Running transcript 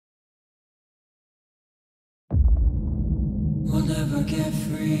we'll never get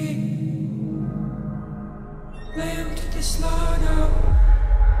free. Lay 'em to the slaughter.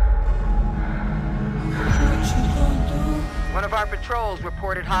 What you gonna do? One of our patrols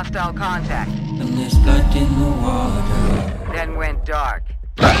reported hostile contact. And there's blood in the water. Then went dark.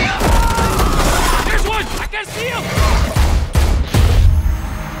 There's one! I can see him!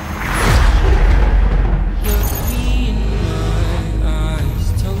 Look me in my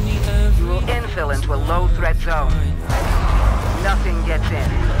eyes. Tell me You will infill into a low-threat zone. Nothing gets in.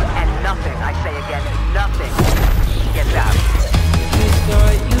 And nothing, I say again, nothing gets out. You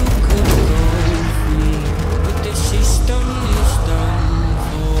thought you could go free, but the system is done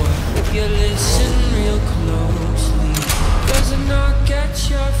for. If you listen real closely, there's a knock at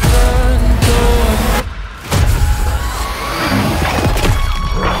your front door.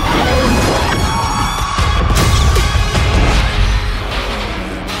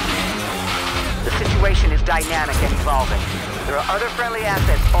 The situation is dynamic and evolving. There are other friendly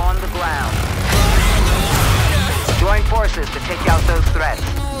assets on the ground. Join forces to take out those threats.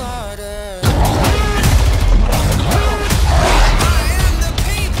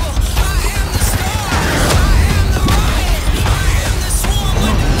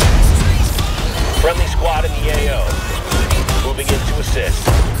 Friendly squad in the AO. Moving in to assist.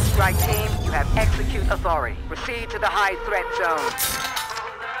 Strike team, you have execute authority. Proceed to the high threat zone.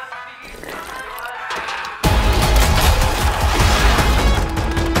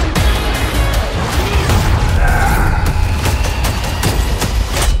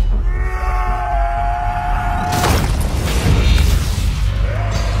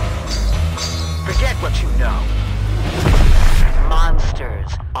 Forget what you know.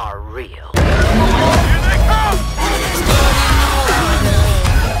 Monsters are real. Here they come!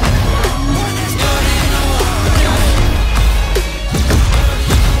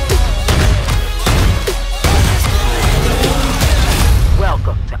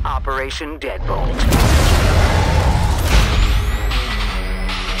 Welcome to Operation Deadbolt.